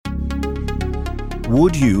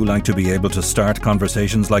Would you like to be able to start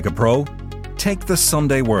conversations like a pro? Take the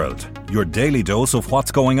Sunday World, your daily dose of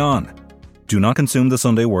what's going on. Do not consume the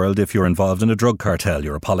Sunday World if you're involved in a drug cartel,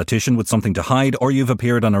 you're a politician with something to hide, or you've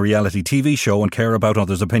appeared on a reality TV show and care about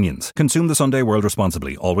others' opinions. Consume the Sunday World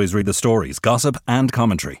responsibly. Always read the stories, gossip and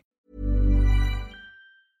commentary.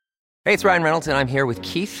 Hey, it's Ryan Reynolds, and I'm here with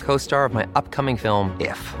Keith, co-star of my upcoming film,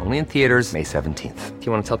 If, only in theaters May 17th. Do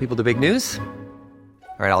you want to tell people the big news?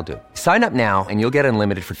 All right, I'll do it. Sign up now and you'll get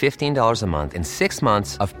unlimited for $15 a month and 6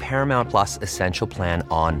 months of Paramount Plus Essential Plan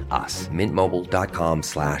on us.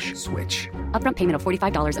 MintMobile.com/switch. Upfront payment of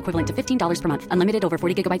 $45 equivalent to $15 per month. Unlimited over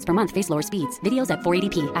 40 gigabytes per month. Face lower speeds. Videos at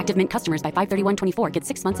 480p. Active Mint customers by 531.24 get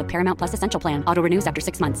 6 months of Paramount Plus Essential Plan. Auto renews after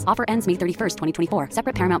 6 months. Offer ends May 31st, 2024.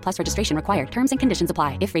 Separate Paramount Plus registration required. Terms and conditions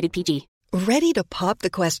apply if rated PG. Ready to pop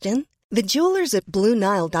the question? The jewelers at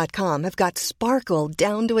BlueNile.com have got sparkle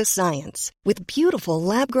down to a science with beautiful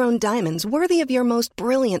lab-grown diamonds worthy of your most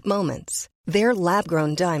brilliant moments. Their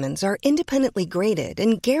lab-grown diamonds are independently graded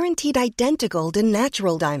and guaranteed identical to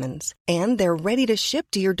natural diamonds, and they're ready to ship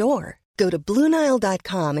to your door. Go to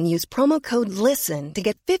BlueNile.com and use promo code LISTEN to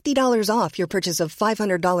get $50 off your purchase of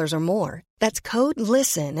 $500 or more. That's code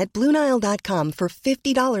LISTEN at BlueNile.com for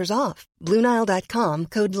 $50 off. BlueNile.com,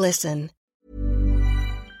 code LISTEN.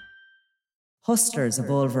 Hustlers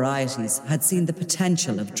of all varieties had seen the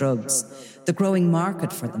potential of drugs, the growing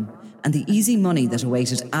market for them, and the easy money that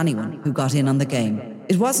awaited anyone who got in on the game.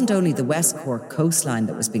 It wasn't only the West Cork coastline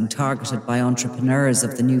that was being targeted by entrepreneurs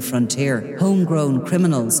of the new frontier, homegrown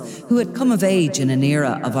criminals who had come of age in an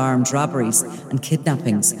era of armed robberies and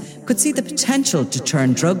kidnappings, could see the potential to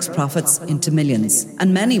turn drugs profits into millions.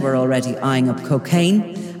 And many were already eyeing up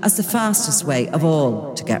cocaine as the fastest way of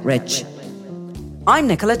all to get rich. I'm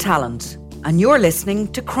Nicola Tallant, and you're listening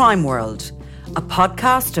to Crime World, a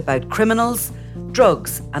podcast about criminals,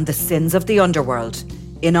 drugs and the sins of the underworld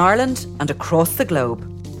in Ireland and across the globe.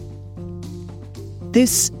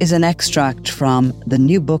 This is an extract from the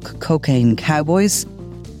new book Cocaine Cowboys,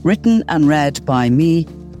 written and read by me,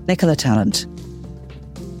 Nicola Tallant.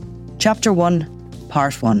 Chapter 1,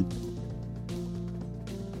 Part 1.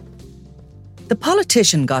 The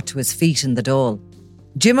politician got to his feet in the Dáil.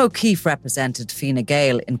 Jim O'Keefe represented Fine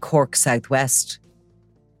Gael in Cork Southwest.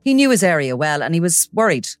 He knew his area well and he was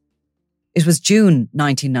worried. It was June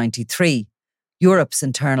 1993. Europe's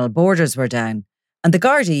internal borders were down and the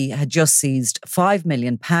Gardaí had just seized £5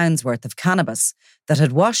 million worth of cannabis that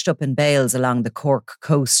had washed up in bales along the Cork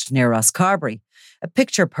coast near Roscarbery, a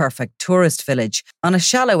picture-perfect tourist village on a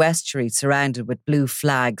shallow estuary surrounded with blue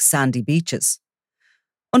flag sandy beaches.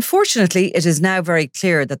 Unfortunately, it is now very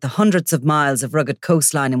clear that the hundreds of miles of rugged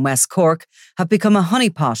coastline in West Cork have become a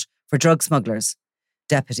honeypot for drug smugglers,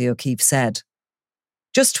 Deputy O'Keefe said.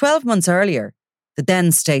 Just 12 months earlier, the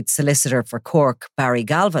then State Solicitor for Cork, Barry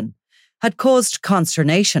Galvin, had caused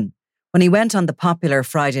consternation when he went on the popular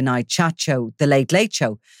Friday night chat show, The Late Late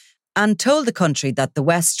Show, and told the country that the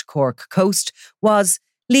West Cork coast was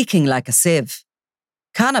leaking like a sieve.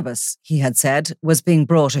 Cannabis, he had said, was being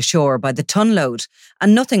brought ashore by the tonload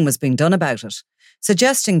and nothing was being done about it,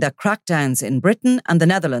 suggesting that crackdowns in Britain and the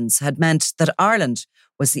Netherlands had meant that Ireland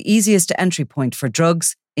was the easiest entry point for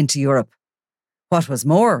drugs into Europe. What was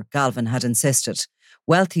more, Galvin had insisted,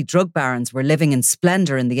 wealthy drug barons were living in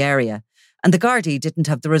splendour in the area and the Gardaí didn't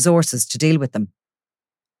have the resources to deal with them.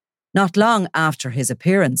 Not long after his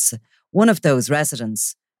appearance, one of those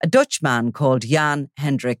residents, a Dutch man called Jan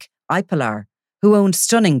Hendrik Eipelaar, who owned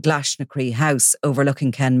stunning Glashnacree House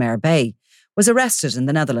overlooking Kenmare Bay, was arrested in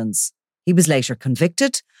the Netherlands. He was later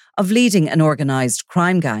convicted of leading an organised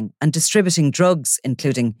crime gang and distributing drugs,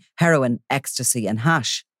 including heroin, ecstasy and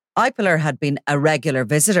hash. Eipelaar had been a regular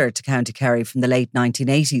visitor to County Kerry from the late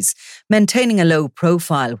 1980s, maintaining a low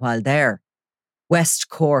profile while there. West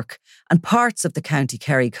Cork and parts of the County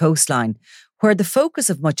Kerry coastline, where the focus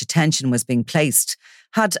of much attention was being placed,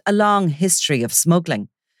 had a long history of smuggling.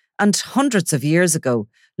 And hundreds of years ago,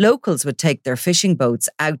 locals would take their fishing boats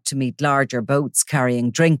out to meet larger boats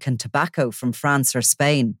carrying drink and tobacco from France or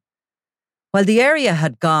Spain. While the area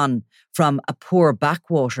had gone from a poor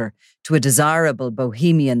backwater to a desirable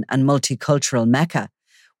bohemian and multicultural mecca,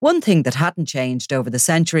 one thing that hadn't changed over the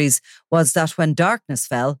centuries was that when darkness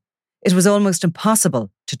fell, it was almost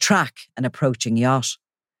impossible to track an approaching yacht.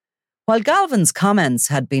 While Galvin's comments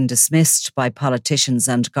had been dismissed by politicians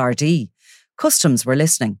and Gardaí, Customs were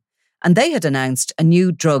listening, and they had announced a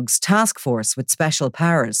new drugs task force with special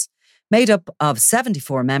powers, made up of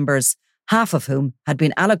 74 members, half of whom had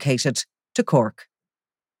been allocated to Cork.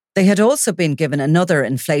 They had also been given another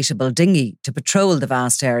inflatable dinghy to patrol the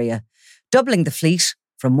vast area, doubling the fleet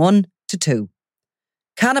from 1 to 2.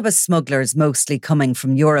 Cannabis smugglers, mostly coming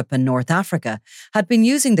from Europe and North Africa, had been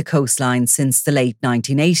using the coastline since the late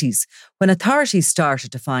 1980s, when authorities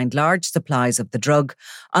started to find large supplies of the drug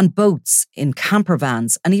on boats, in camper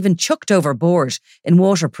vans, and even chucked overboard in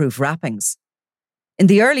waterproof wrappings. In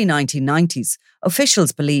the early 1990s,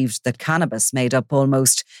 officials believed that cannabis made up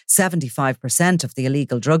almost 75% of the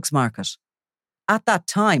illegal drugs market. At that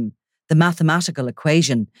time, the mathematical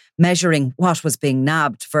equation measuring what was being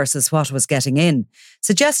nabbed versus what was getting in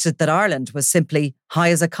suggested that Ireland was simply high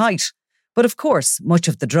as a kite. But of course, much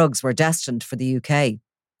of the drugs were destined for the UK.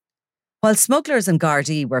 While smugglers and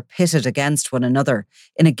Gardaí were pitted against one another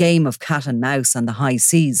in a game of cat and mouse on the high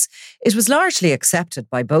seas, it was largely accepted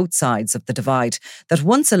by both sides of the divide that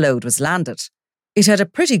once a load was landed, it had a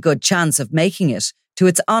pretty good chance of making it to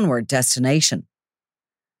its onward destination.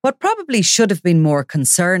 What probably should have been more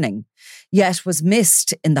concerning, yet was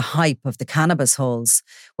missed in the hype of the cannabis hauls,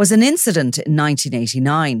 was an incident in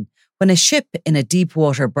 1989 when a ship in a deep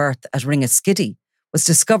water berth at Ringaskiddy was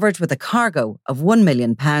discovered with a cargo of £1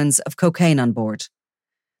 million of cocaine on board.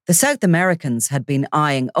 The South Americans had been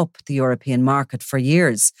eyeing up the European market for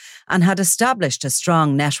years and had established a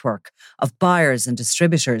strong network of buyers and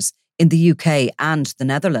distributors in the UK and the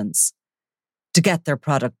Netherlands. To get their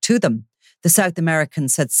product to them, the South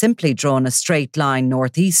Americans had simply drawn a straight line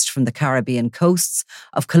northeast from the Caribbean coasts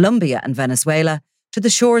of Colombia and Venezuela to the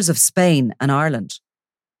shores of Spain and Ireland.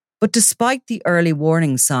 But despite the early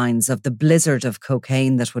warning signs of the blizzard of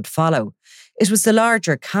cocaine that would follow, it was the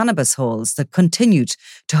larger cannabis hauls that continued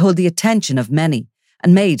to hold the attention of many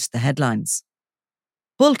and made the headlines.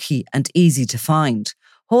 Bulky and easy to find,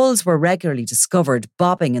 hauls were regularly discovered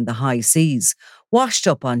bobbing in the high seas, washed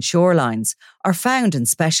up on shorelines, or found in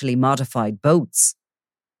specially modified boats.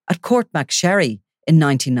 At Courtmacsherry in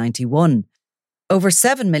 1991, over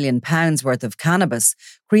 £7 million worth of cannabis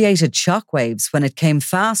created shockwaves when it came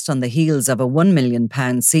fast on the heels of a £1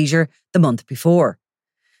 million seizure the month before.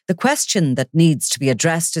 The question that needs to be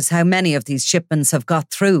addressed is how many of these shipments have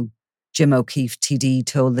got through, Jim O'Keefe TD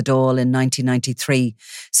told the Dáil in 1993,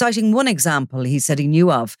 citing one example he said he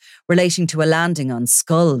knew of relating to a landing on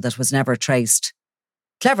Skull that was never traced.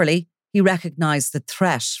 Cleverly, he recognised the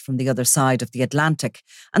threat from the other side of the Atlantic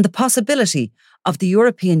and the possibility of the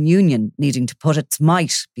European Union needing to put its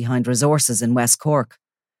might behind resources in West Cork.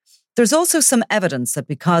 There's also some evidence that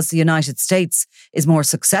because the United States is more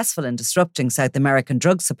successful in disrupting South American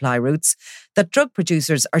drug supply routes, that drug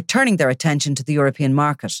producers are turning their attention to the European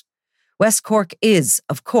market. West Cork is,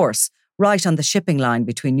 of course, right on the shipping line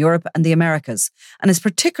between Europe and the Americas, and is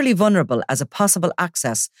particularly vulnerable as a possible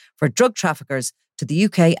access for drug traffickers to the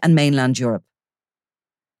UK and mainland Europe.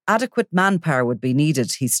 Adequate manpower would be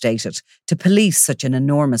needed, he stated, to police such an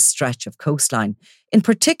enormous stretch of coastline, in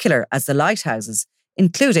particular as the lighthouses,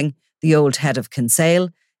 including the Old Head of Kinsale,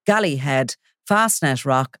 Galley Head, Fastnet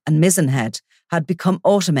Rock and Mizzen Head, had become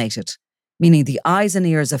automated, meaning the eyes and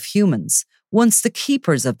ears of humans, once the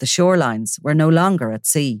keepers of the shorelines, were no longer at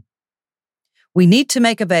sea. We need to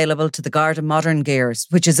make available to the Garda modern gears,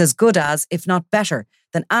 which is as good as, if not better,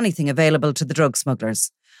 than anything available to the drug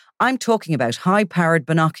smugglers. I'm talking about high-powered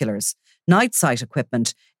binoculars, night sight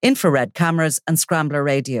equipment, infrared cameras and scrambler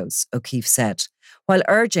radios, O'Keefe said, while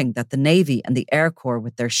urging that the Navy and the Air Corps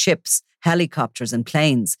with their ships, helicopters and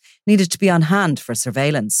planes needed to be on hand for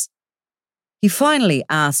surveillance. He finally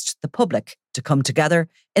asked the public to come together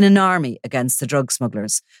in an army against the drug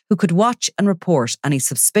smugglers who could watch and report any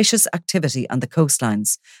suspicious activity on the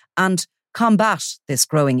coastlines and combat this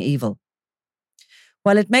growing evil.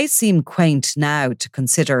 While it may seem quaint now to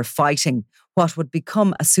consider fighting what would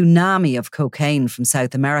become a tsunami of cocaine from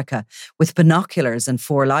South America with binoculars and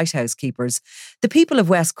 4 lighthouse keepers, the people of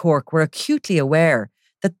West Cork were acutely aware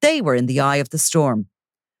that they were in the eye of the storm.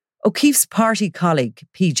 O'Keefe's party colleague,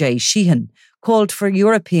 PJ Sheehan, called for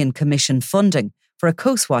European Commission funding for a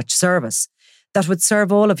coastwatch service that would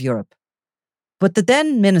serve all of Europe. But the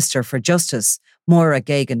then Minister for Justice, Maura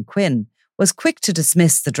Gagan Quinn, was quick to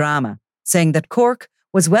dismiss the drama, saying that Cork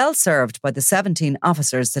was well served by the 17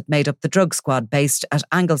 officers that made up the drug squad based at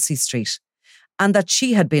Anglesey Street, and that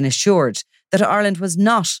she had been assured that Ireland was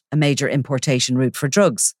not a major importation route for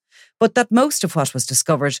drugs, but that most of what was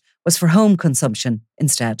discovered was for home consumption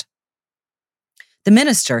instead. The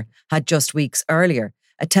minister had just weeks earlier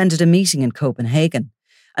attended a meeting in Copenhagen,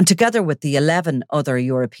 and together with the 11 other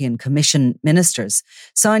European Commission ministers,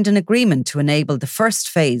 signed an agreement to enable the first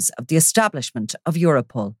phase of the establishment of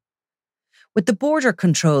Europol. With the border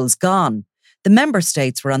controls gone, the member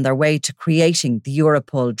states were on their way to creating the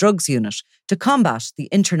Europol Drugs Unit to combat the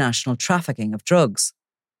international trafficking of drugs.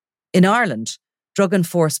 In Ireland, drug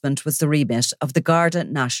enforcement was the remit of the Garda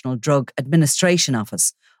National Drug Administration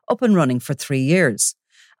Office, up and running for 3 years,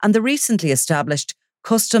 and the recently established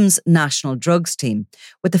Customs National Drugs Team,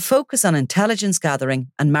 with a focus on intelligence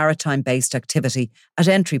gathering and maritime-based activity at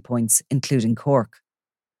entry points, including Cork.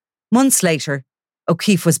 Months later,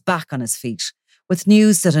 O'Keefe was back on his feet, with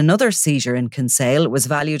news that another seizure in Kinsale was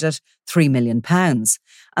valued at £3 million,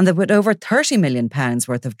 and that with over £30 million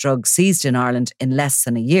worth of drugs seized in Ireland in less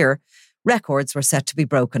than a year, records were set to be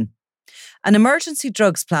broken. An emergency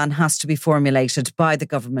drugs plan has to be formulated by the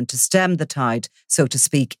government to stem the tide, so to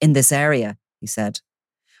speak, in this area, he said.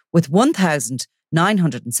 With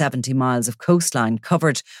 1,970 miles of coastline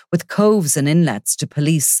covered with coves and inlets to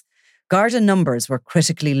police, Garda numbers were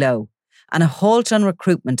critically low, and a halt on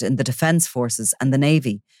recruitment in the Defence Forces and the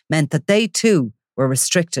Navy meant that they too were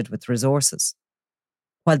restricted with resources.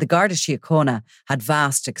 While the Garda Síochána had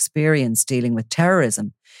vast experience dealing with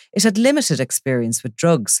terrorism, it had limited experience with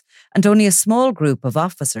drugs, and only a small group of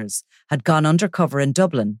officers had gone undercover in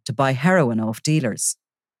Dublin to buy heroin off dealers.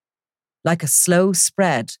 Like a slow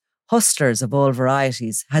spread, hustlers of all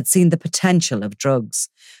varieties had seen the potential of drugs,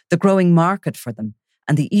 the growing market for them,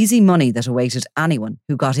 and the easy money that awaited anyone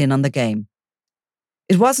who got in on the game.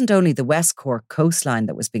 It wasn't only the West Cork coastline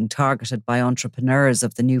that was being targeted by entrepreneurs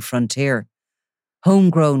of the new frontier.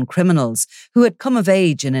 Homegrown criminals who had come of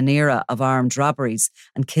age in an era of armed robberies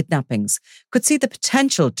and kidnappings could see the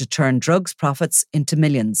potential to turn drugs profits into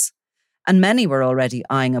millions, and many were already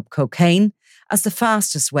eyeing up cocaine as the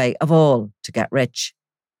fastest way of all to get rich.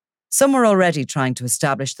 Some were already trying to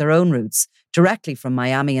establish their own routes directly from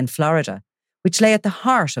Miami and Florida, which lay at the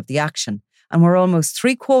heart of the action and where almost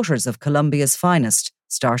 3/4 of Colombia's finest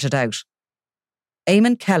started out.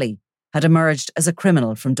 Eamon Kelly had emerged as a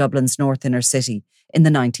criminal from Dublin's North Inner City in the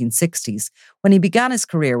 1960s when he began his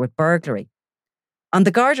career with burglary. On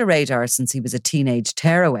the Garda radar since he was a teenage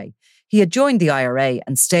tearaway, he had joined the IRA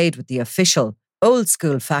and stayed with the official,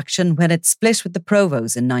 old-school faction when it split with the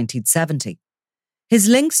Provos in 1970. His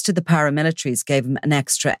links to the paramilitaries gave him an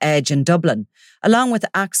extra edge in Dublin, along with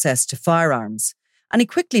access to firearms, and he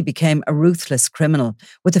quickly became a ruthless criminal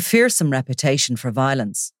with a fearsome reputation for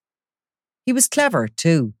violence. He was clever,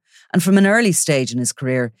 too, and from an early stage in his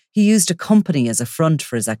career, he used a company as a front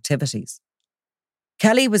for his activities.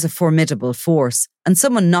 Kelly was a formidable force and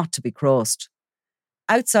someone not to be crossed.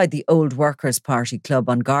 Outside the Old Workers' Party club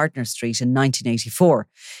on Gardner Street in 1984,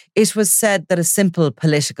 it was said that a simple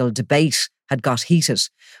political debate had got heated,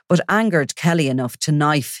 but angered Kelly enough to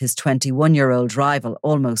knife his 21-year-old rival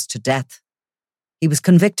almost to death. He was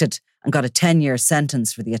convicted and got a 10-year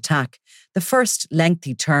sentence for the attack, the first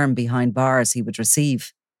lengthy term behind bars he would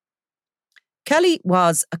receive. Kelly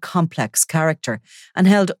was a complex character and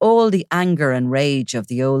held all the anger and rage of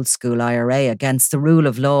the old-school IRA against the rule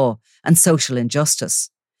of law and social injustice.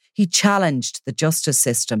 He challenged the justice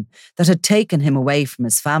system that had taken him away from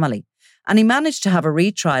his family, and he managed to have a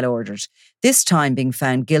retrial ordered, this time being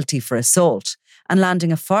found guilty for assault and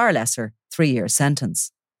landing a far lesser 3-year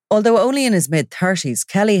sentence. Although only in his mid-30s,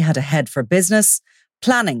 Kelly had a head for business,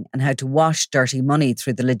 planning and how to wash dirty money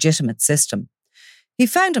through the legitimate system. He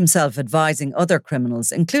found himself advising other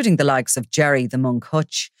criminals, including the likes of Jerry the Monk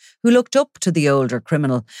Hutch, who looked up to the older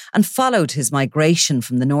criminal and followed his migration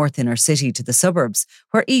from the North Inner City to the suburbs,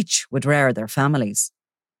 where each would rear their families.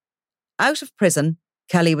 Out of prison,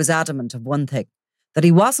 Kelly was adamant of one thing, that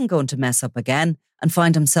he wasn't going to mess up again and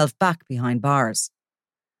find himself back behind bars.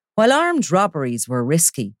 While armed robberies were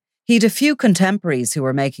risky, he'd a few contemporaries who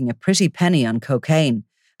were making a pretty penny on cocaine,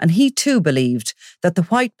 and he too believed that the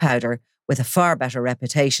white powder, with a far better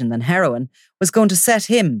reputation than heroin, was going to set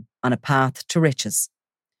him on a path to riches.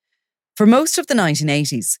 For most of the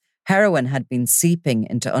 1980s, heroin had been seeping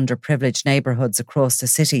into underprivileged neighbourhoods across the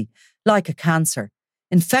city like a cancer,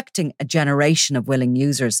 infecting a generation of willing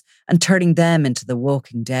users and turning them into the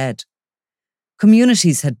walking dead.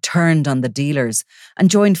 Communities had turned on the dealers and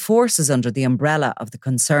joined forces under the umbrella of the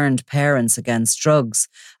Concerned Parents Against Drugs,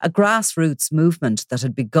 a grassroots movement that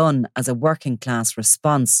had begun as a working-class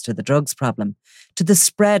response to the drugs problem, to the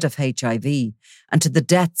spread of HIV, and to the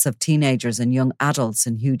deaths of teenagers and young adults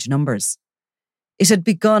in huge numbers. It had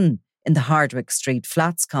begun in the Hardwick Street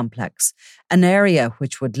Flats complex, an area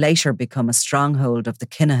which would later become a stronghold of the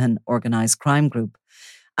Kinahan organised crime group,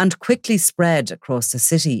 and quickly spread across the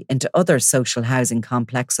city into other social housing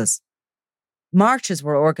complexes. Marches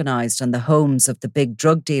were organised on the homes of the big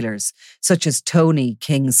drug dealers, such as Tony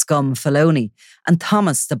King Scum Filoni and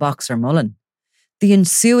Thomas the Boxer Mullen. The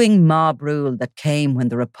ensuing mob rule that came when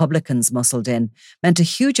the Republicans muscled in meant a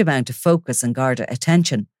huge amount of focus and Garda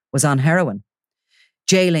attention was on heroin.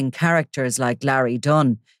 jailing characters like Larry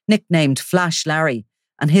Dunn, nicknamed Flash Larry,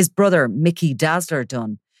 and his brother Mickey Dazzler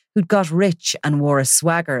Dunn, who'd got rich and wore a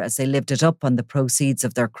swagger as they lived it up on the proceeds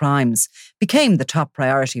of their crimes, became the top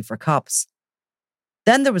priority for cops.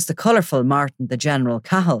 Then there was the colourful Martin the General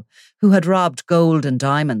Cahill, who had robbed gold and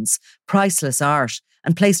diamonds, priceless art,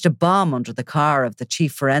 and placed a bomb under the car of the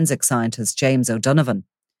chief forensic scientist James O'Donovan.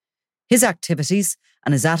 His activities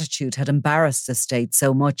and his attitude had embarrassed the state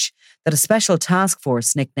so much that a special task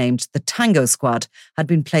force nicknamed the Tango Squad had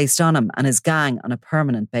been placed on him and his gang on a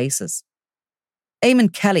permanent basis.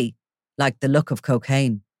 Eamon Kelly liked the look of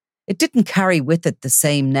cocaine. It didn't carry with it the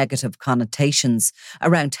same negative connotations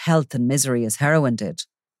around health and misery as heroin did.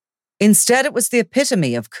 Instead, it was the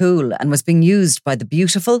epitome of cool and was being used by the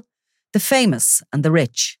beautiful, the famous and the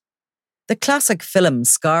rich. The classic film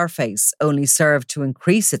Scarface only served to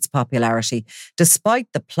increase its popularity despite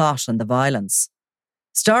the plot and the violence.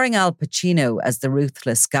 Starring Al Pacino as the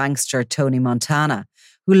ruthless gangster Tony Montana,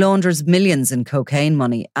 who launders millions in cocaine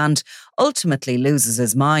money and ultimately loses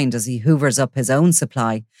his mind as he hoovers up his own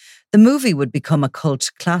supply, the movie would become a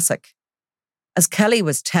cult classic. As Kelly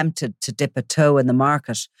was tempted to dip a toe in the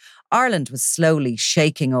market, Ireland was slowly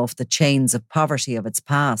shaking off the chains of poverty of its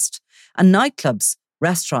past, and nightclubs,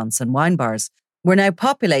 restaurants and wine bars were now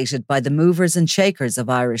populated by the movers and shakers of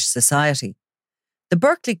Irish society. The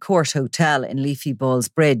Berkeley Court Hotel in Leafy Balls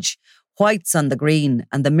Bridge, White's on the Green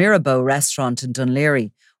and the Mirabeau restaurant in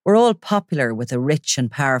Dunleary were all popular with a rich and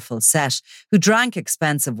powerful set who drank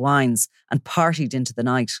expensive wines and partied into the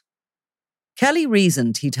night. Kelly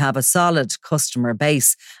reasoned he'd have a solid customer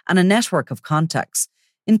base and a network of contacts,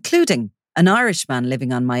 including an Irishman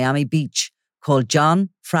living on Miami Beach called John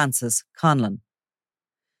Francis Conlon.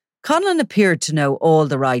 Conlon appeared to know all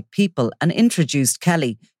the right people and introduced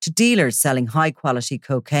Kelly to dealers selling high-quality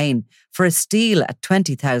cocaine for a steal at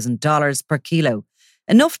 $20,000 per kilo,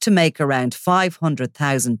 enough to make around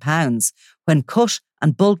 £500,000 when cut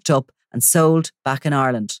and bulked up and sold back in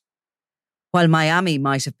Ireland. While Miami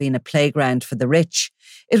might have been a playground for the rich,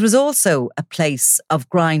 it was also a place of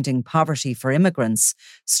grinding poverty for immigrants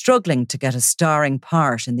struggling to get a starring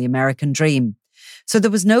part in the American dream. So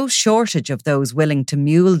there was no shortage of those willing to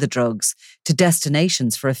mule the drugs to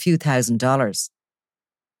destinations for a few $1,000s.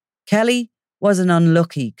 Kelly was an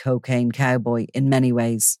unlucky cocaine cowboy in many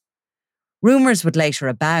ways. Rumours would later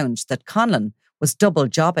abound that Conlon was double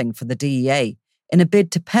jobbing for the DEA in a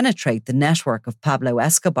bid to penetrate the network of Pablo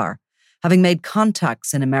Escobar, having made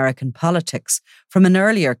contacts in American politics from an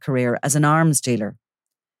earlier career as an arms dealer.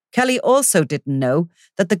 Kelly also didn't know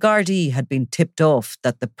that the Gardaí had been tipped off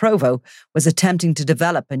that the Provo was attempting to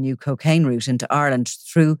develop a new cocaine route into Ireland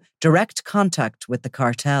through direct contact with the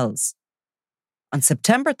cartels. On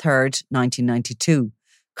September 3rd, 1992,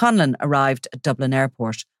 Conlon arrived at Dublin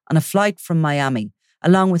Airport on a flight from Miami,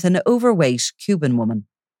 along with an overweight Cuban woman.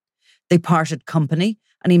 They parted company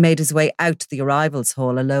and he made his way out to the arrivals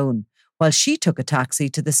hall alone, while she took a taxi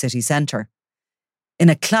to the city centre. In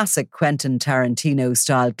a classic Quentin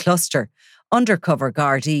Tarantino-style cluster, undercover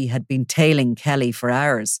Gardaí had been tailing Kelly for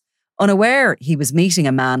hours, unaware he was meeting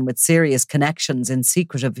a man with serious connections in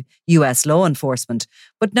secretive US law enforcement,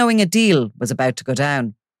 but knowing a deal was about to go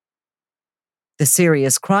down. The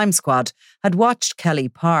Serious Crime Squad had watched Kelly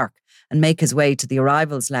park and make his way to the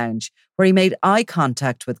arrivals lounge, where he made eye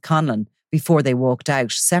contact with Conlon before they walked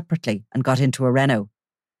out separately and got into a Renault.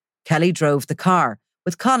 Kelly drove the car,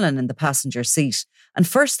 with Conlon in the passenger seat, and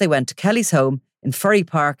first they went to Kelly's home in Furry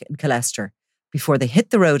Park in Killester, before they hit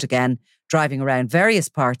the road again, driving around various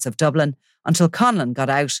parts of Dublin until Conlon got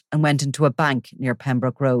out and went into a bank near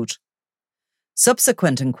Pembroke Road.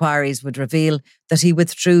 Subsequent inquiries would reveal that he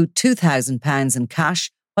withdrew £2,000 in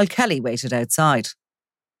cash while Kelly waited outside.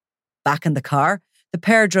 Back in the car, the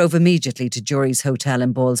pair drove immediately to Jury's Hotel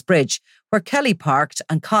in Ballsbridge, where Kelly parked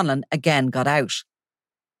and Conlon again got out.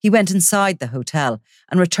 He went inside the hotel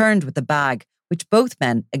and returned with the bag, which both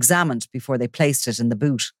men examined before they placed it in the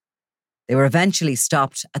boot. They were eventually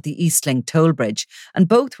stopped at the Eastlink toll bridge and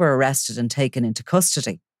both were arrested and taken into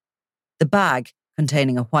custody. The bag,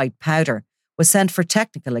 containing a white powder, was sent for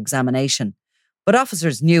technical examination, but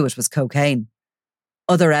officers knew it was cocaine.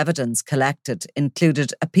 Other evidence collected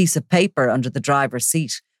included a piece of paper under the driver's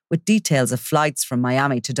seat with details of flights from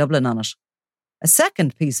Miami to Dublin on it. A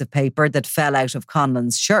second piece of paper that fell out of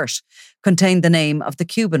Conlon's shirt contained the name of the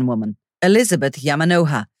Cuban woman, Elizabeth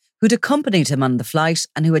Yamanoha, who'd accompanied him on the flight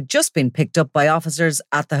and who had just been picked up by officers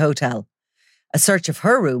at the hotel. A search of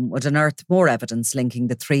her room would unearth more evidence linking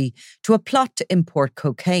the three to a plot to import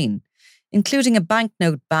cocaine, including a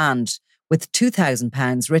banknote band with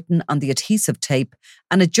 £2,000 written on the adhesive tape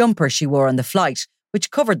and a jumper she wore on the flight,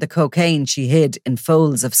 which covered the cocaine she hid in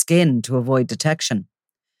folds of skin to avoid detection.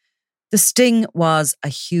 The sting was a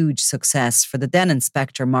huge success for the then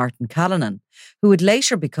Inspector Martin Callanan, who would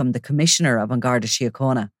later become the Commissioner of An Garda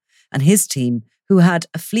Síochána, and his team, who had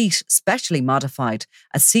a fleet specially modified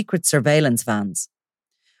as secret surveillance vans.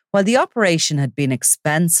 While the operation had been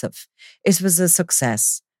expensive, it was a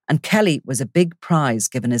success, and Kelly was a big prize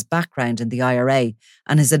given his background in the IRA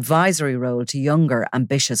and his advisory role to younger,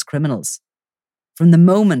 ambitious criminals. From the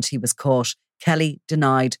moment he was caught, Kelly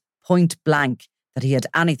denied point blank that he had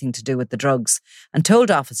anything to do with the drugs and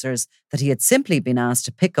told officers that he had simply been asked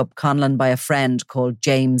to pick up Conlon by a friend called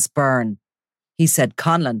James Byrne. He said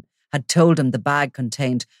Conlon had told him the bag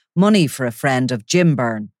contained money for a friend of Jim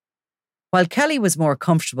Byrne. While Kelly was more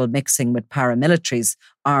comfortable mixing with paramilitaries,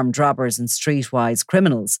 armed robbers and streetwise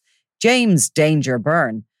criminals, James Danger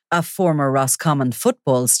Byrne, a former Roscommon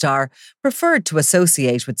football star, preferred to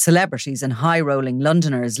associate with celebrities and high-rolling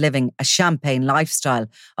Londoners living a champagne lifestyle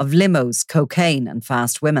of limos, cocaine and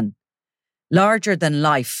fast women. Larger than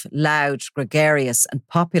life, loud, gregarious and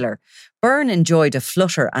popular, Byrne enjoyed a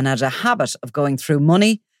flutter and had a habit of going through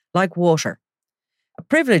money like water. A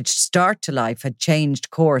privileged start to life had changed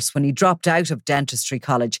course when he dropped out of dentistry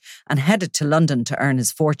college and headed to London to earn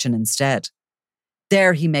his fortune instead.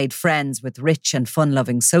 There he made friends with rich and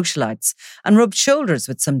fun-loving socialites and rubbed shoulders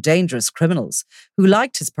with some dangerous criminals who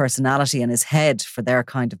liked his personality and his head for their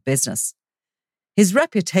kind of business. His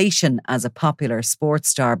reputation as a popular sports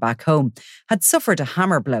star back home had suffered a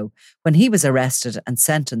hammer blow when he was arrested and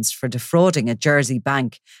sentenced for defrauding a Jersey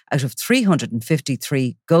bank out of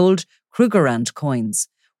 353 gold Krugerrand coins,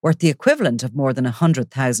 worth the equivalent of more than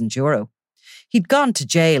 €100,000. He'd gone to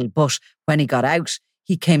jail, but when he got out,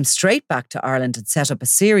 he came straight back to Ireland and set up a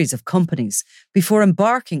series of companies before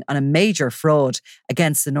embarking on a major fraud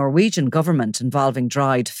against the Norwegian government involving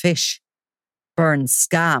dried fish. Byrne's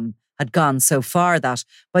scam had gone so far that,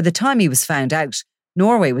 by the time he was found out,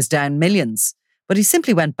 Norway was down millions, but he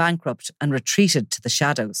simply went bankrupt and retreated to the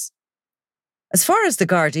shadows. As far as the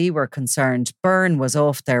Gardaí were concerned, Byrne was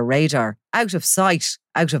off their radar, out of sight,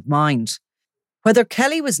 out of mind. Whether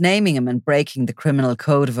Kelly was naming him and breaking the criminal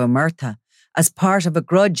code of Omerta as part of a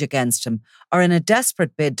grudge against him or in a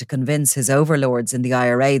desperate bid to convince his overlords in the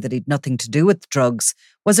IRA that he'd nothing to do with drugs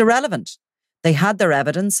was irrelevant. They had their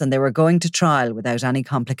evidence and they were going to trial without any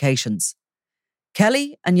complications.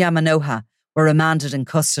 Kelly and Yamanoha were remanded in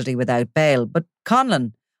custody without bail, but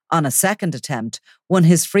Conlon, on a second attempt, won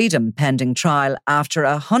his freedom pending trial after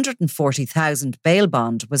a $140,000 bail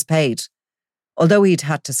bond was paid. Although he'd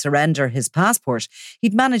had to surrender his passport,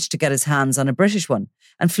 he'd managed to get his hands on a British one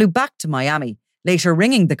and flew back to Miami, later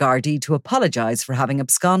ringing the Gardaí to apologise for having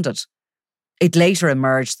absconded. It later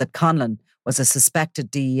emerged that Conlon was a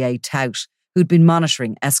suspected DEA tout who'd been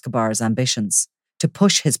monitoring Escobar's ambitions to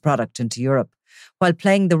push his product into Europe, while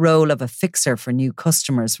playing the role of a fixer for new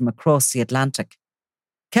customers from across the Atlantic.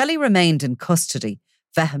 Kelly remained in custody,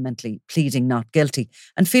 vehemently pleading not guilty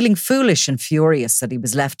and feeling foolish and furious that he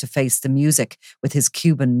was left to face the music with his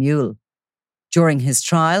Cuban mule. During his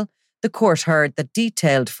trial, the court heard that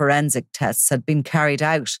detailed forensic tests had been carried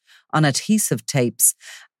out on adhesive tapes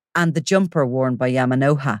and the jumper worn by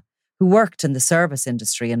Yamanoha, who worked in the service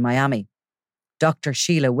industry in Miami. Dr.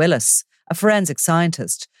 Sheila Willis, a forensic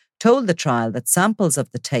scientist, told the trial that samples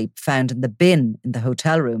of the tape found in the bin in the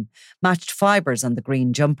hotel room matched fibres on the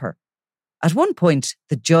green jumper. At one point,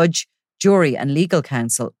 the judge, jury and legal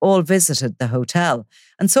counsel all visited the hotel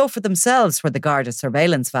and saw for themselves where the Garda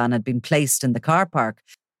surveillance van had been placed in the car park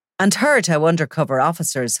and heard how undercover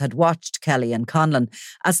officers had watched Kelly and Conlon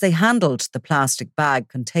as they handled the plastic bag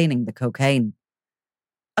containing the cocaine.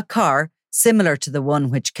 A car, similar to the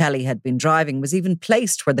one which Kelly had been driving, was even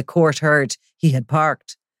placed where the court heard he had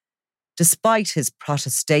parked. Despite his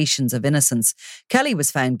protestations of innocence, Kelly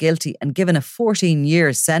was found guilty and given a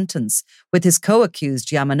 14-year sentence, with his co-accused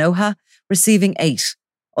Yamanoha receiving 8,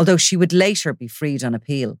 although she would later be freed on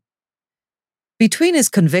appeal. Between his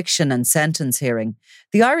conviction and sentence hearing,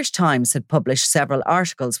 the Irish Times had published several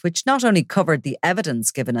articles which not only covered the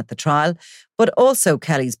evidence given at the trial, but also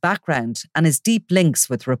Kelly's background and his deep links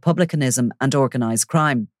with republicanism and organised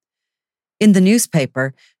crime. In the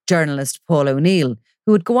newspaper, journalist Paul O'Neill,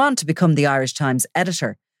 who would go on to become the Irish Times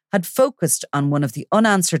editor, had focused on one of the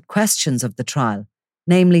unanswered questions of the trial,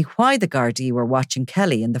 namely why the Gardaí were watching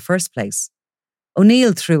Kelly in the first place.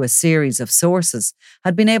 O'Neill, through a series of sources,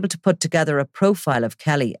 had been able to put together a profile of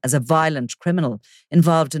Kelly as a violent criminal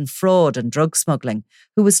involved in fraud and drug smuggling,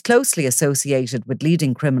 who was closely associated with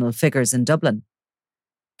leading criminal figures in Dublin.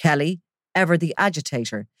 Kelly, ever the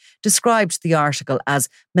agitator, described the article as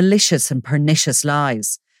malicious and pernicious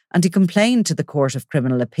lies, and he complained to the Court of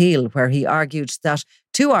Criminal Appeal, where he argued that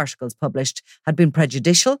 2 articles published had been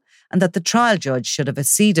prejudicial and that the trial judge should have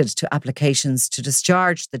acceded to applications to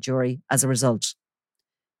discharge the jury as a result.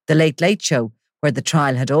 The Late Late Show, where the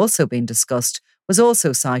trial had also been discussed, was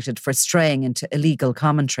also cited for straying into illegal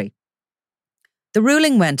commentary. The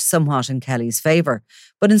ruling went somewhat in Kelly's favour,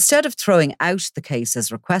 but instead of throwing out the case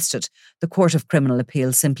as requested, the Court of Criminal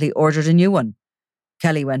Appeal simply ordered a new one.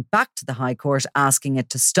 Kelly went back to the High Court asking it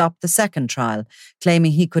to stop the second trial,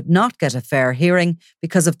 claiming he could not get a fair hearing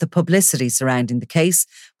because of the publicity surrounding the case,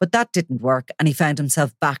 but that didn't work and he found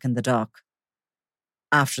himself back in the dock.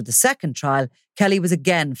 After the second trial, Kelly was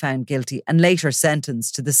again found guilty and later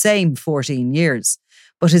sentenced to the same 14 years,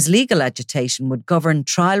 but his legal agitation would govern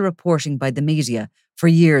trial reporting by the media for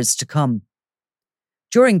years to come.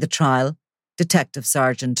 During the trial, Detective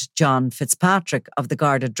Sergeant John Fitzpatrick of the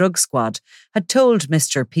Garda Drug Squad had told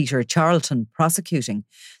Mr. Peter Charlton, prosecuting,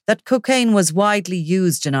 that cocaine was widely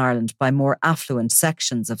used in Ireland by more affluent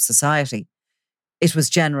sections of society. It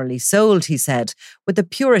was generally sold, he said, with a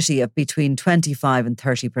purity of between 25 and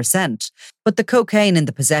 30%, but the cocaine in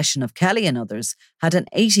the possession of Kelly and others had an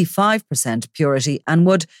 85% purity and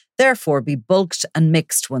would therefore be bulked and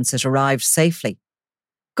mixed once it arrived safely.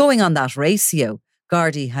 Going on that ratio,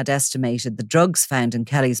 Gardaí had estimated the drugs found in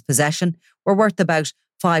Kelly's possession were worth about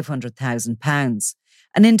 £500,000,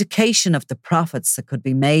 an indication of the profits that could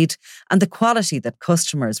be made and the quality that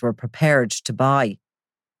customers were prepared to buy.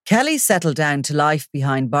 Kelly settled down to life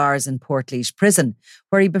behind bars in Portlaoise prison,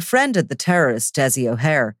 where he befriended the terrorist Desi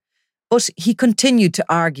O'Hare, but he continued to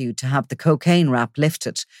argue to have the cocaine rap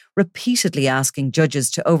lifted, repeatedly asking judges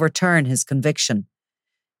to overturn his conviction.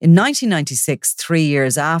 In 1996, 3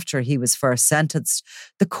 years after he was first sentenced,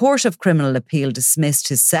 the Court of Criminal Appeal dismissed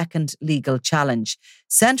his second legal challenge,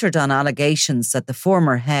 centred on allegations that the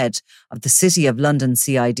former head of the City of London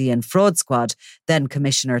CID and Fraud Squad, then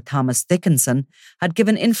Commissioner Thomas Dickinson, had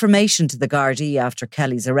given information to the Gardaí after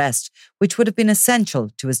Kelly's arrest, which would have been essential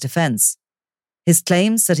to his defence. His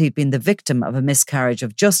claims that he'd been the victim of a miscarriage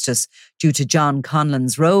of justice due to John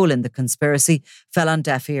Conlon's role in the conspiracy fell on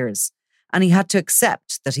deaf ears, and he had to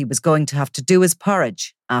accept that he was going to have to do his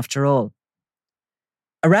porridge after all.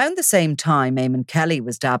 Around the same time Eamon Kelly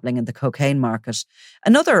was dabbling in the cocaine market,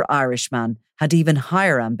 another Irishman had even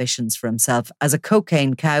higher ambitions for himself as a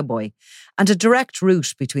cocaine cowboy and a direct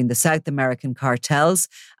route between the South American cartels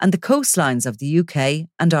and the coastlines of the UK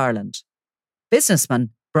and Ireland.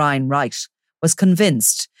 Businessman Brian Wright was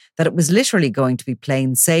convinced that it was literally going to be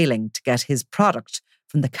plain sailing to get his product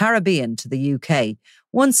from the Caribbean to the UK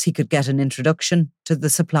once he could get an introduction to the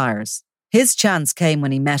suppliers. His chance came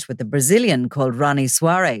when he met with a Brazilian called Ronnie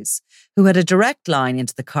Suarez, who had a direct line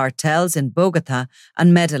into the cartels in Bogotá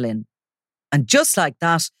and Medellin. And just like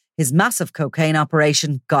that, his massive cocaine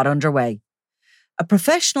operation got underway. A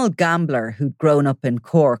professional gambler who'd grown up in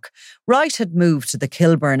Cork, Wright had moved to the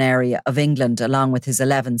Kilburn area of England along with his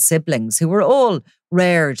 11 siblings, who were all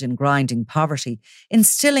reared in grinding poverty,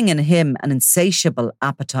 instilling in him an insatiable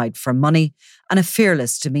appetite for money and a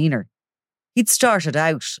fearless demeanour. He'd started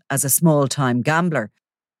out as a small-time gambler,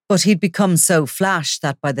 but he'd become so flash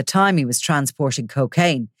that by the time he was transporting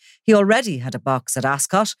cocaine, he already had a box at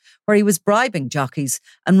Ascot where he was bribing jockeys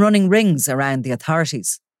and running rings around the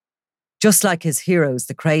authorities. Just like his heroes,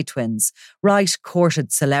 the Cray twins, Wright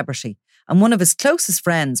courted celebrity, and one of his closest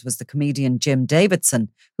friends was the comedian Jim Davidson,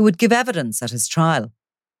 who would give evidence at his trial.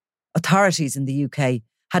 Authorities in the UK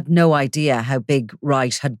had no idea how big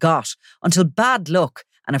Wright had got until bad luck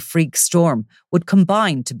and a freak storm would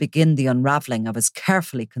combine to begin the unravelling of his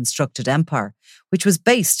carefully constructed empire, which was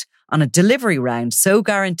based on a delivery round so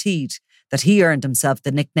guaranteed that he earned himself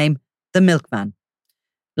the nickname the Milkman.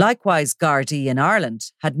 Likewise, Gardaí in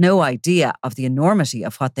Ireland had no idea of the enormity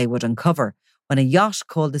of what they would uncover when a yacht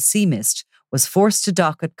called the Sea Mist was forced to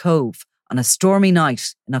dock at Cove on a stormy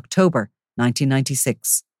night in October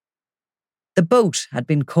 1996. The boat had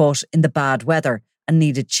been caught in the bad weather and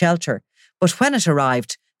needed shelter, but when it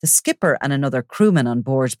arrived, the skipper and another crewman on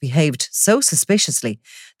board behaved so suspiciously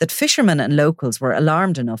that fishermen and locals were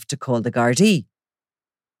alarmed enough to call the Gardaí.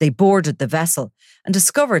 They boarded the vessel and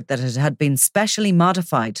discovered that it had been specially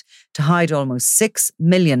modified to hide almost £6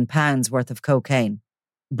 million worth of cocaine.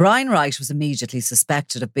 Brian Wright was immediately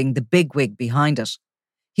suspected of being the bigwig behind it.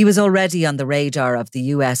 He was already on the radar of the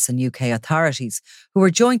US and UK authorities, who were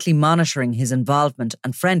jointly monitoring his involvement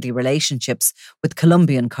and friendly relationships with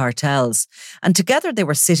Colombian cartels, and together they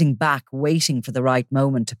were sitting back waiting for the right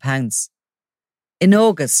moment to pounce. In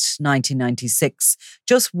August 1996,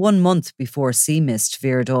 just 1 month before Sea Mist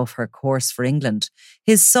veered off her course for England,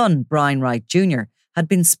 his son, Brian Wright Jr., had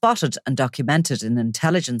been spotted and documented in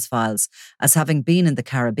intelligence files as having been in the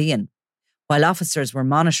Caribbean. While officers were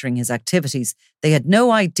monitoring his activities, they had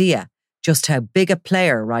no idea just how big a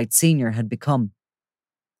player Wright Sr. had become.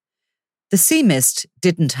 The Sea Mist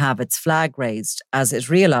didn't have its flag raised as it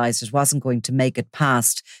realised it wasn't going to make it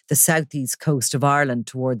past the southeast coast of Ireland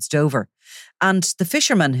towards Dover, and the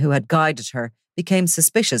fishermen who had guided her became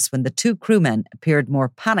suspicious when the two crewmen appeared more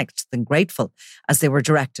panicked than grateful as they were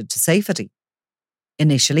directed to safety.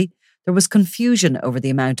 Initially, there was confusion over the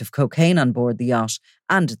amount of cocaine on board the yacht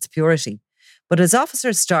and its purity, but as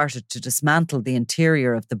officers started to dismantle the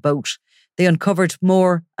interior of the boat, they uncovered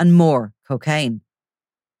more and more cocaine.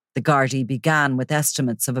 The Gardaí began with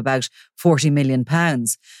estimates of about £40 million,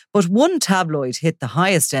 but one tabloid hit the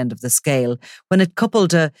highest end of the scale when it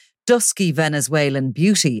coupled a dusky Venezuelan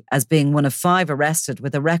beauty as being one of 5 arrested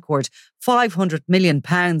with a record £500 million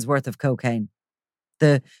worth of cocaine.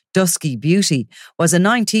 The dusky beauty was a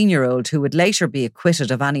 19-year-old who would later be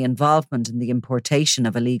acquitted of any involvement in the importation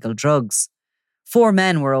of illegal drugs. 4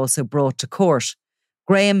 men were also brought to court.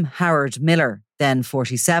 Graham Howard Miller, then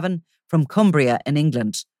 47, from Cumbria in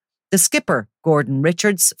England. The skipper, Gordon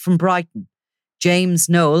Richards, from Brighton. James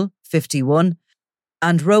Noel, 51,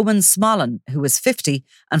 and Roman Smolin, who was 50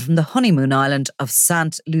 and from the honeymoon island of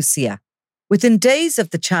St. Lucia. Within days of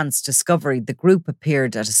the chance discovery, the group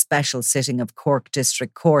appeared at a special sitting of Cork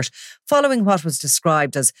District Court following what was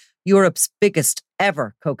described as Europe's biggest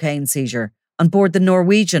ever cocaine seizure on board the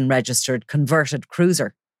Norwegian-registered converted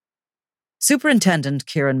cruiser. Superintendent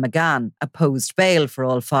Kieran McGann opposed bail for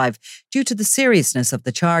all 5 due to the seriousness of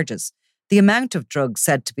the charges, the amount of drugs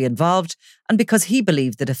said to be involved, and because he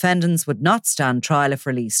believed the defendants would not stand trial if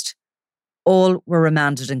released. All were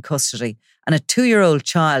remanded in custody, and a 2-year-old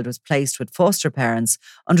child was placed with foster parents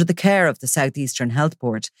under the care of the South Eastern Health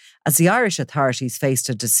Board, as the Irish authorities faced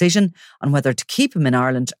a decision on whether to keep him in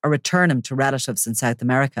Ireland or return him to relatives in South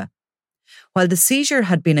America. While the seizure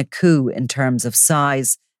had been a coup in terms of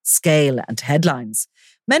size, scale and headlines,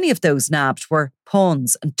 many of those nabbed were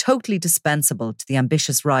pawns and totally dispensable to the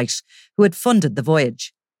ambitious Wright who had funded the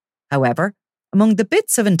voyage. However, among the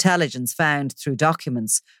bits of intelligence found through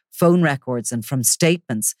documents, phone records and from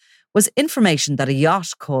statements was information that a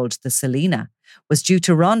yacht called the Selena was due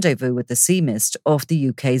to rendezvous with the Sea Mist off the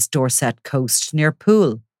UK's Dorset coast near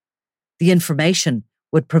Poole. The information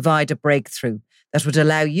would provide a breakthrough that would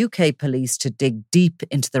allow UK police to dig deep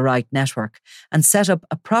into the Wright network and set up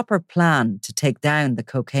a proper plan to take down the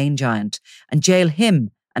cocaine giant and jail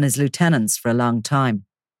him and his lieutenants for a long time.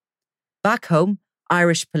 Back home,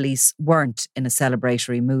 Irish police weren't in a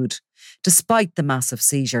celebratory mood, despite the massive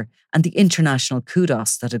seizure and the international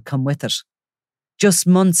kudos that had come with it. Just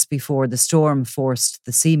months before the storm forced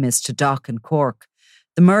the Sea Mist to dock in Cork,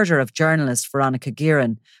 the murder of journalist Veronica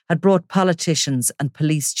Guerin had brought politicians and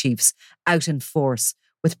police chiefs out in force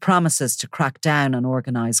with promises to crack down on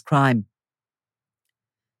organised crime.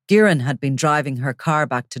 Guerin had been driving her car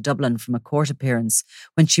back to Dublin from a court appearance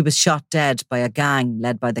when she was shot dead by a gang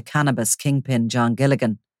led by the cannabis kingpin John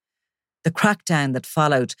Gilligan. The crackdown that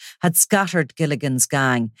followed had scattered Gilligan's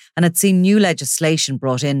gang and had seen new legislation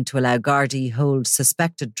brought in to allow Gardaí hold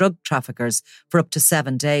suspected drug traffickers for up to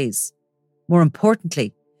 7 days. More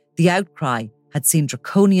importantly, the outcry had seen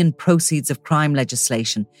draconian proceeds of crime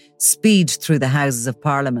legislation speed through the Houses of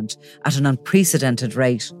Parliament at an unprecedented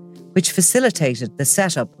rate, which facilitated the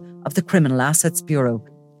setup of the Criminal Assets Bureau,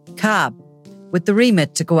 CAB, with the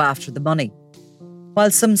remit to go after the money.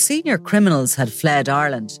 While some senior criminals had fled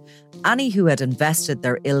Ireland, any who had invested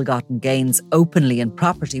their ill-gotten gains openly in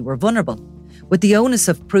property were vulnerable, with the onus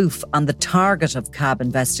of proof on the target of CAB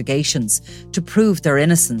investigations to prove their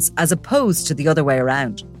innocence as opposed to the other way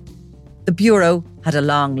around. The Bureau had a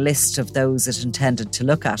long list of those it intended to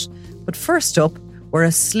look at, but first up were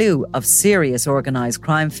a slew of serious organised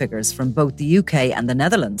crime figures from both the UK and the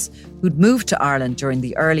Netherlands who'd moved to Ireland during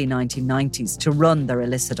the early 1990s to run their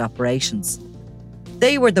illicit operations.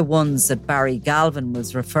 They were the ones that Barry Galvin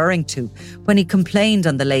was referring to when he complained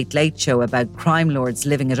on the Late Late Show about crime lords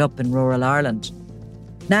living it up in rural Ireland.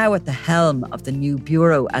 Now at the helm of the new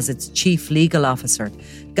bureau as its chief legal officer,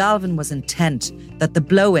 Galvin was intent that the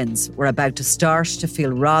blow-ins were about to start to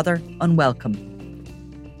feel rather unwelcome.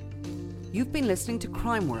 You've been listening to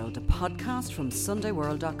Crime World, a podcast from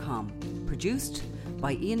SundayWorld.com, produced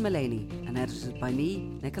by Ian Mullaney and edited by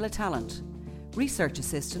me, Nicola Tallant. Research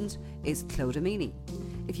assistant is Claude Amini.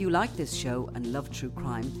 If you like this show and love true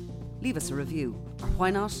crime, leave us a review, or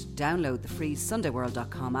why not download the free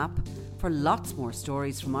SundayWorld.com app for lots more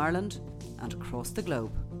stories from Ireland and across the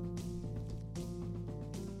globe.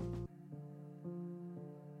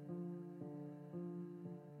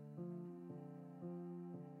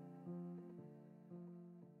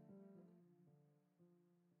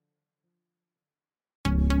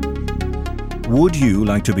 Would you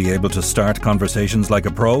like to be able to start conversations like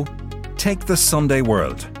a pro? Take the Sunday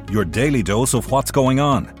World, your daily dose of what's going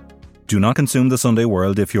on. Do not consume the Sunday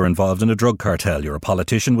World if you're involved in a drug cartel, you're a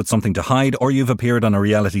politician with something to hide, or you've appeared on a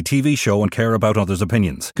reality TV show and care about others'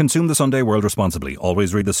 opinions. Consume the Sunday World responsibly.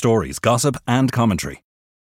 Always read the stories, gossip and commentary.